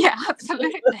 Yeah,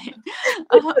 absolutely.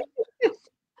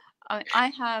 I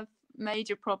have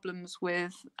major problems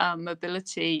with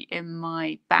mobility in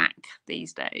my back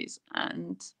these days,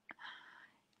 and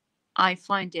I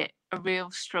find it a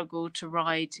real struggle to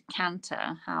ride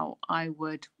canter how I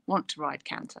would want to ride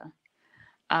canter.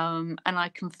 And I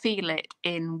can feel it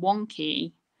in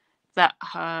Wonky that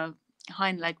her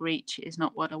hind leg reach is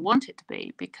not what I want it to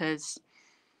be, because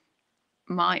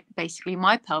my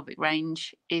pelvic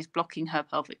range is blocking her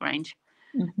pelvic range.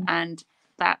 And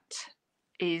that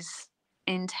is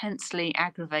intensely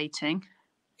aggravating.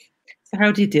 So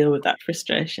how do you deal with that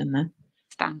frustration then?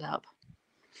 Stand up.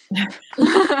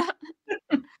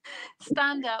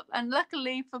 Stand up, and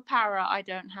luckily for para I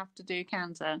don't have to do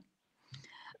canter.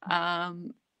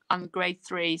 I'm a grade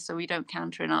 3, so we don't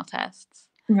canter in our tests.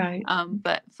 Right.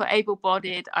 But for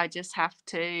able-bodied, I just have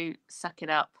to suck it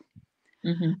up.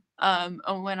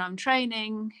 And when I'm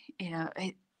training,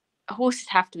 horses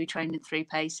have to be trained in 3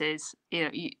 paces.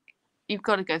 You've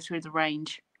got to go through the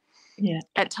range. Yeah.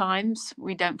 At times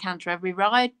we don't canter every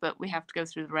ride, but we have to go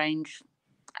through the range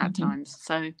at times.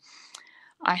 So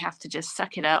I have to just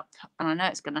suck it up, and I know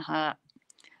it's going to hurt,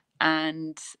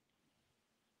 and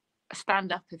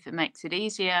stand up if it makes it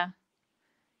easier,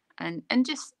 and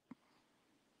just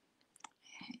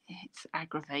it's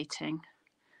aggravating.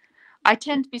 I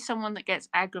tend to be someone that gets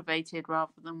aggravated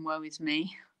rather than woe is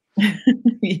me.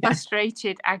 Yeah.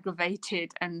 Frustrated,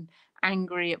 aggravated, and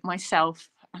angry at myself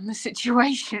and the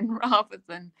situation rather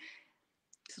than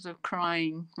sort of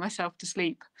crying myself to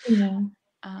sleep. Yeah.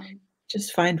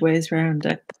 Just find ways around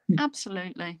it.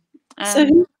 Absolutely. So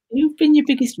who've been your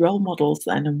biggest role models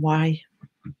then, and why?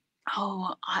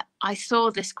 Oh, I saw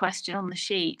this question on the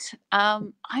sheet.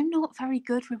 I'm not very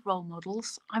good with role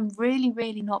models. I'm really,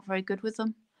 really not very good with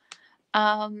them.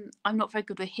 I'm not very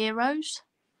good with heroes.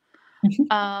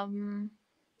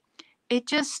 It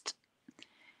just,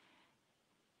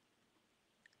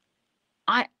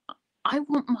 I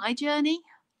want my journey.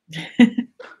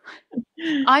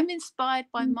 I'm inspired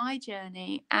by my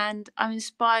journey, and I'm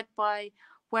inspired by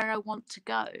where I want to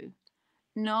go,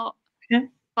 not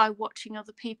by watching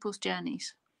other people's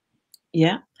journeys.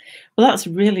 Yeah. Well, that's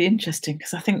really interesting,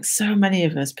 because I think so many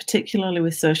of us, particularly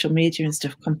with social media and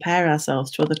stuff, compare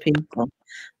ourselves to other people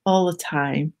all the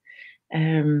time.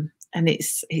 And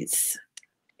it's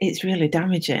really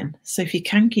damaging. So if you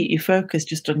can keep your focus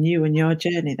just on you and your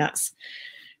journey, that's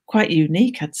quite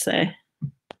unique, I'd say.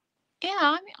 Yeah,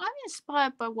 I'm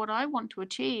inspired by what I want to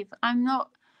achieve.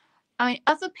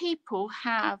 Other people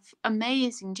have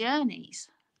amazing journeys,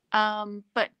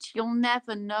 but you'll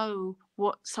never know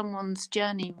what someone's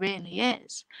journey really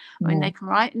is. I mean, they can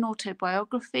write an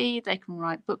autobiography, they can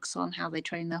write books on how they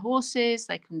train their horses,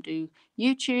 they can do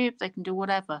YouTube, they can do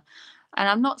whatever. And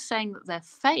I'm not saying that they're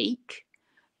fake,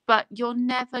 but you're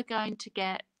never going to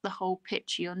get the whole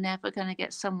picture. You're never going to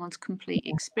get someone's complete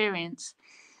experience.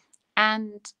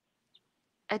 And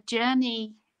a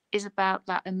journey is about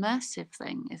that immersive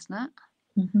thing, isn't it?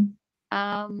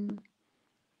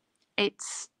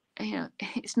 It's,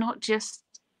 it's not just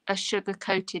a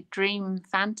sugar-coated dream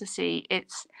fantasy.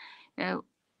 It's, there's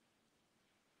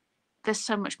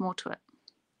so much more to it.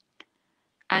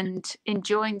 And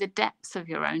enjoying the depth of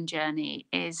your own journey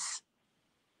is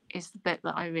the bit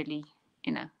that I really,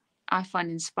 I find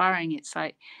inspiring. It's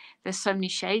like there's so many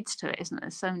shades to it, isn't there?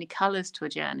 There's so many colours to a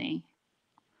journey.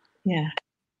 Yeah,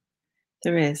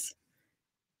 there is.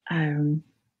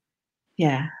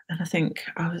 Yeah, and I think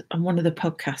on one of the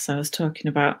podcasts I was talking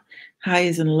about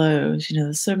highs and lows.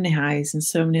 There's so many highs and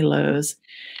so many lows,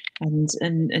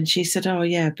 and she said, "Oh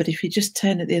yeah, but if you just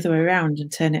turn it the other way around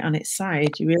and turn it on its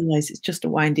side, you realise it's just a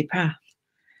windy path."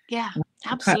 Yeah,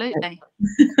 absolutely.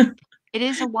 It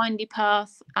is a windy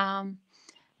path,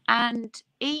 and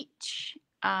each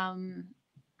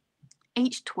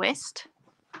twist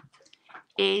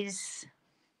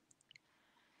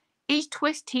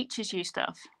teaches you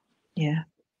stuff. Yeah.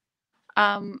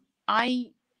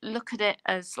 I look at it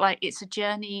as like it's a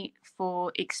journey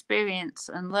for experience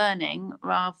and learning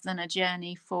rather than a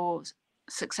journey for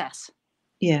success.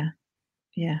 Yeah.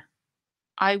 Yeah.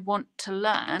 I want to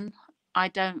learn. I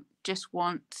don't just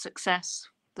want success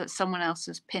that someone else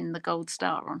has pinned the gold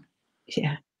star on.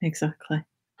 Yeah, exactly.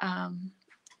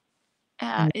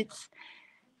 Yeah,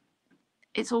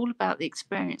 it's all about the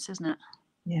experience, isn't it?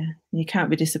 Yeah, you can't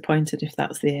be disappointed if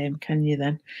that's the aim, can you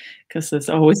then? Because there's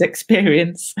always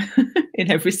experience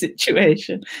in every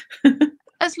situation.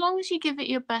 As long as you give it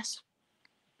your best,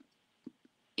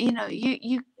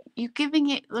 you're giving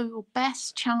it your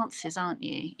best chances, aren't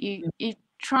you? You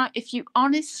try, if you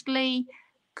honestly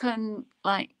can,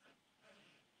 like,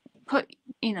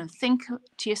 think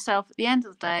to yourself at the end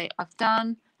of the day, I've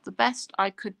done the best I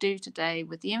could do today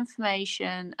with the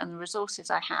information and the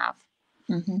resources I have.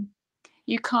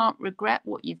 You can't regret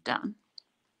what you've done,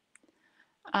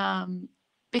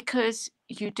 because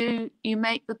you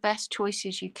make the best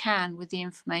choices you can with the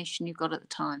information you've got at the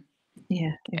time.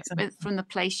 Yeah, exactly. From the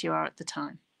place you are at the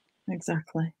time.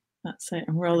 Exactly. That's it.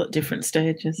 And we're all at different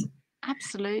stages.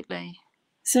 Absolutely.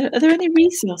 So are there any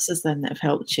resources then that have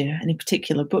helped you? Any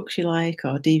particular books you like,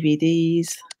 or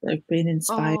DVDs that have been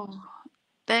inspired?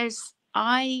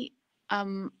 I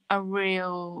am a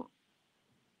real,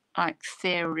 like,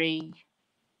 theory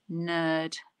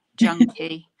nerd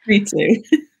junkie. Me too.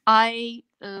 I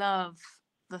love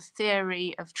the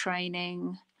theory of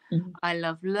training. I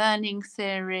love learning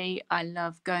theory. I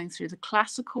love going through the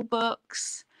classical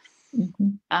books.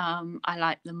 I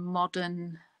like the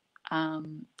modern,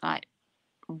 like,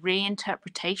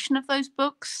 reinterpretation of those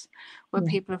books where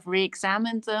people have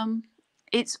re-examined them.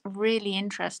 It's really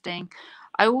interesting.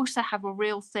 I also have a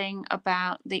real thing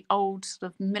about the old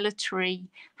sort of military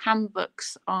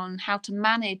handbooks on how to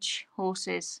manage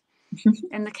horses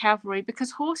in the cavalry,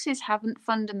 because horses haven't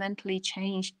fundamentally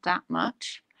changed that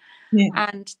much.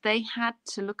 And they had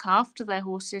to look after their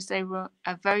horses. They were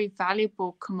a very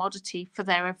valuable commodity for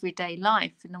their everyday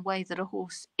life in a way that a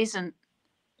horse isn't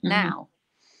now.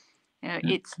 You know,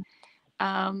 it's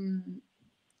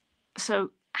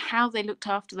so how they looked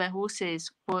after their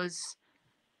horses was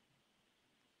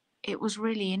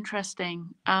really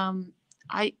interesting.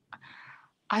 I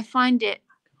find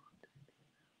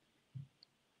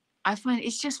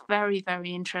it's just very,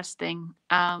 very interesting.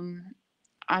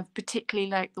 I particularly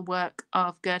like the work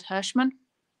of Gerd Hirschman.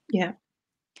 Yeah.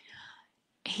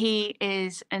 He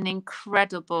is an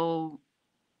incredible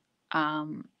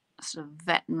sort of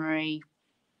veterinary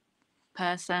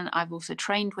person. I've also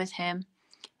trained with him.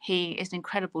 He is an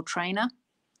incredible trainer.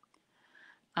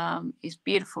 He's a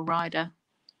beautiful rider.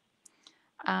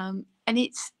 And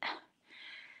it's,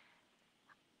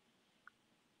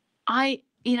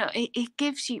 it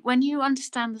gives you, when you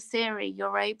understand the theory,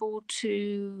 you're able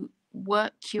to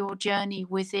work your journey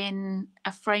within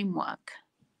a framework.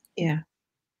 Yeah.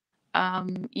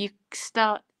 You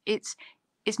start, it's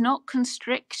not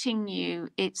constricting you,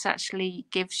 it's actually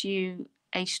gives you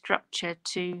a structure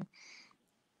to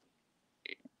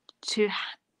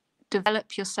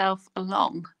develop yourself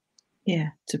along.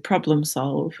 Yeah, to problem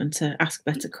solve and to ask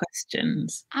better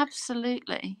questions.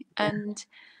 Absolutely. Yeah. And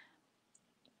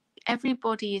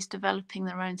everybody is developing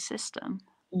their own system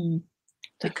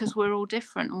because we're all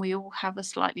different and we all have a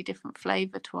slightly different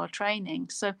flavour to our training.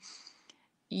 So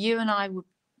you and I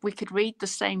we could read the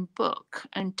same book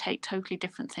and take totally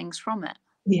different things from it.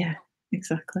 Yeah,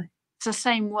 exactly. It's the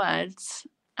same words,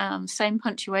 same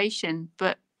punctuation,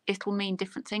 but it'll mean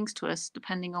different things to us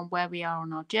depending on where we are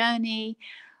on our journey,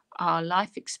 our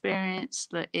life experience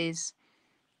that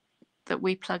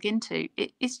we plug into.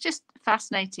 It's just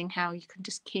fascinating how you can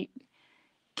just keep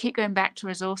going back to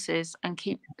resources and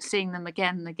keep seeing them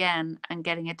again and again and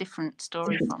getting a different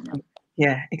story from them.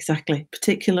 Yeah, exactly.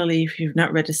 Particularly if you've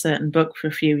not read a certain book for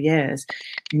a few years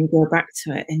and you go back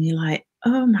to it and you're like,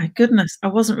 oh my goodness, I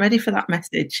wasn't ready for that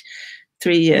message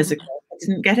 3 years ago. I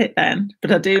didn't get it then,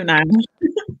 but I do now.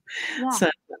 Yeah. So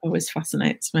that always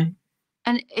fascinates me.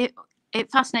 And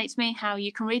it fascinates me how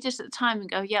you can read it at the time and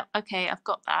go, yep, okay, I've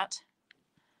got that.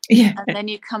 Yeah. And then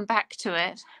you come back to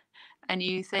it and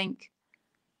you think,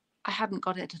 I hadn't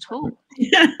got it at all.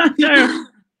 Yeah, I know.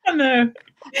 I know.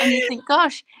 And you think,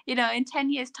 gosh, in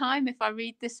 10 years' time, if I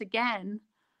read this again,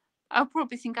 I'll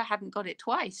probably think I hadn't got it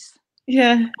twice.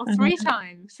 Yeah. Or 3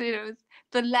 times. The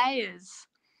layers.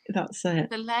 That's it.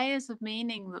 The layers of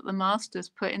meaning that the masters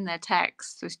put in their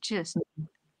texts was just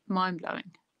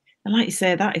mind-blowing. And like you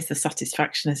say, that is the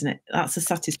satisfaction, isn't it? That's the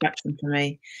satisfaction for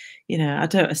me. I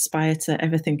don't aspire to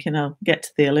ever thinking I'll get to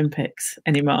the Olympics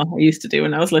anymore. I used to do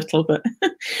when I was little,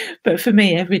 but for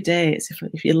me, every day, it's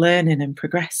if you're learning and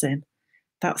progressing,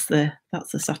 that's the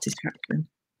satisfaction.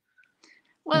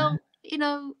 Well,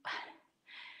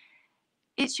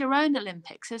 it's your own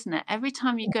Olympics, isn't it? Every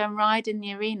time you go and ride in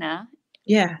the arena,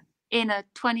 yeah, in a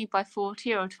 20 by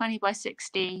 40 or 20 by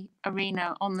 60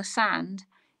 arena on the sand,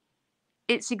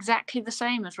 it's exactly the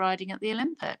same as riding at the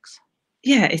Olympics.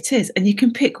 Yeah, it is. And you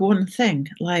can pick one thing,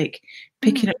 like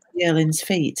picking up Yerlin's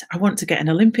feet. I want to get an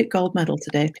Olympic gold medal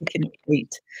today, picking up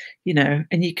feet,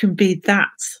 and you can be that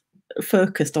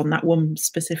focused on that one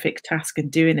specific task and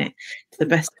doing it to the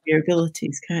best of your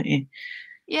abilities, can't you?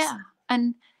 Yeah.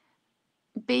 And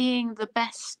being the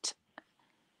best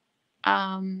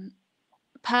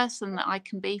person that I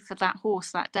can be for that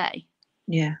horse that day.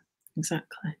 Yeah,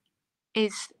 exactly.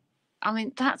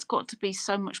 That's got to be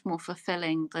so much more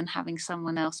fulfilling than having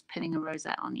someone else pinning a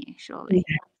rosette on you, surely.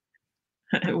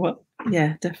 Yeah. Well,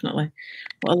 yeah, definitely.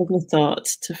 What a lovely thought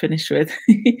to finish with.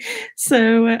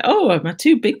 So, my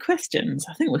 2 big questions.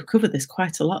 I think we've covered this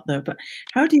quite a lot, though. But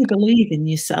how do you believe in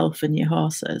yourself and your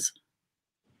horses?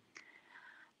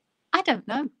 I don't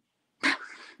know.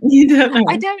 You don't know?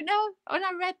 I don't know. When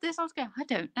I read this, I was going, I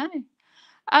don't know.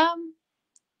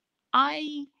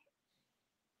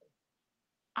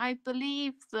 I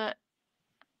believe that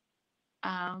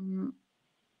I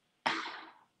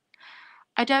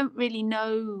don't really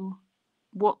know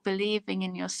what believing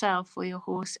in yourself or your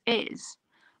horse is.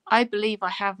 I believe I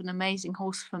have an amazing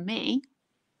horse for me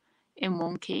in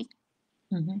Wonky.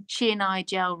 Mm-hmm. She and I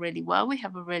gel really well. We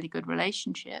have a really good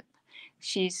relationship.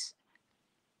 She's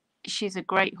a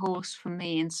great horse for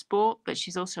me in sport, but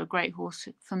she's also a great horse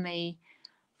for me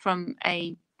from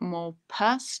a more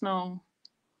personal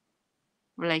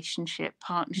relationship,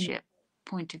 partnership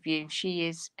point of view. She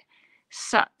is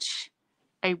such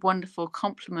a wonderful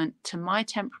complement to my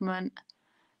temperament,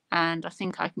 and I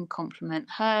think I can complement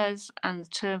hers, and the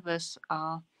 2 of us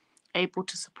are able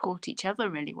to support each other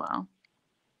really well.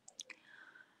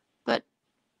 But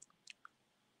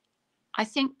I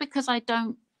think because I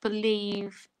don't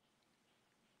believe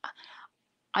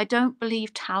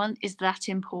talent is that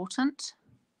important.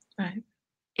 Right.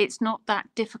 it's not that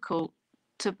difficult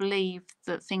to believe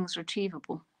that things are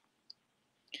achievable.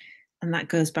 And that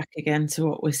goes back again to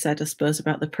what we said, I suppose,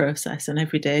 about the process and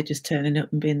every day just turning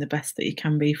up and being the best that you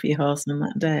can be for your horse on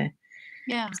that day.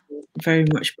 Yeah. It's very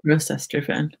much process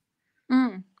driven.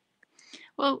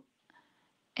 Well,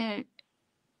 there's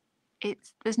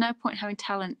no point having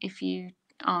talent if you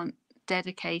aren't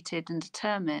dedicated and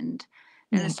determined.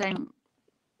 And the same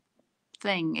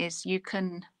thing is,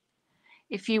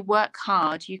 if you work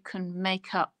hard, you can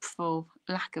make up for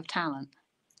lack of talent.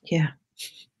 Yeah.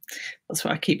 That's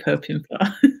what I keep hoping for.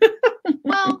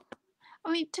 Well,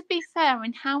 I mean, to be fair, I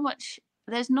mean,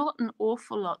 there's not an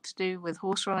awful lot to do with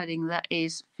horse riding that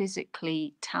is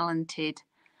physically talented,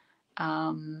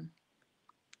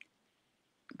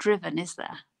 driven, is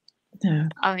there? No.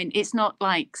 I mean, it's not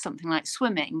like something like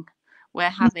swimming, where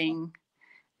having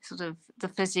sort of the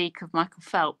physique of Michael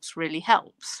Phelps really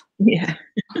helps. Yeah.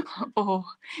 Or,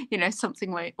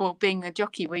 something or being a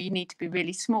jockey where you need to be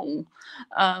really small.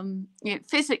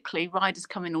 Physically, riders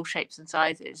come in all shapes and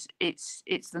sizes. It's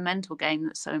the mental game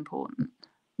that's so important.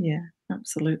 Yeah,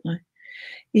 absolutely.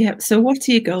 Yeah. So what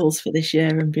are your goals for this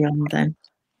year and beyond then?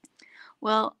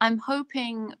 Well, I'm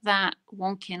hoping that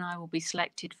Wonky and I will be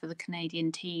selected for the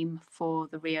Canadian team for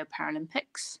the Rio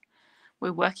Paralympics.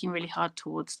 We're working really hard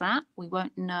towards that. We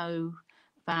won't know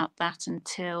about that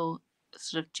until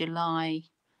sort of July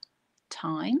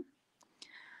time.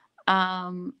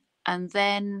 And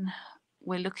then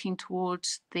we're looking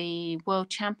towards the World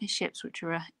Championships, which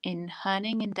are in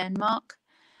Herning in Denmark,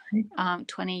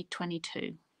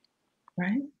 2022.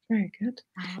 Right, very good.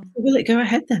 Will it go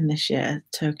ahead then this year,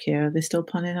 Tokyo? Are they still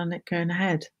planning on it going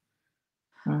ahead?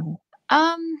 Oh.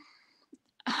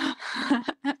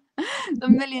 The $1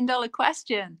 million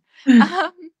question.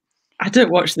 I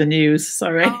don't watch the news,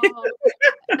 sorry.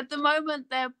 At the moment,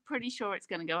 they're pretty sure it's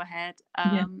going to go ahead.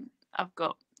 I've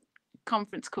got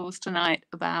conference calls tonight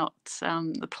about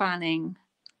the planning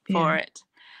for it.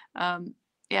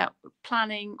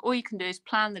 Planning, all you can do is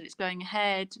plan that it's going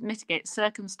ahead, mitigate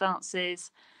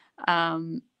circumstances,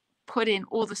 put in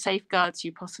all the safeguards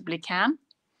you possibly can.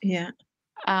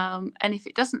 And if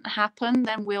it doesn't happen,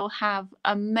 then we'll have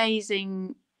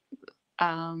amazing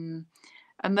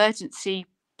emergency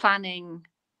planning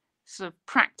sort of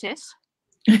practice.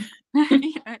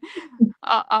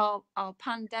 Our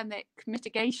pandemic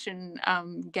mitigation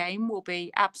game will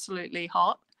be absolutely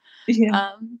hot.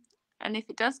 And if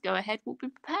it does go ahead, we'll be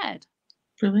prepared.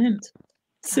 Brilliant.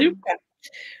 Super.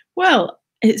 Well,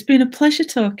 it's been a pleasure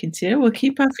talking to you. We'll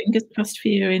keep our fingers crossed for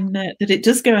you that it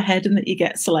does go ahead and that you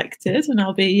get selected. And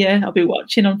I'll be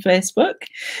watching on Facebook,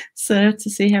 so to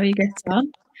see how you get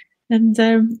on. And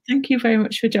thank you very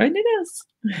much for joining us.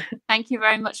 Thank you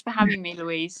very much for having me,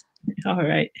 Louise. All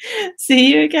right.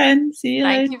 See you again. See you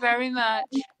later. Thank you very much.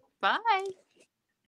 Bye.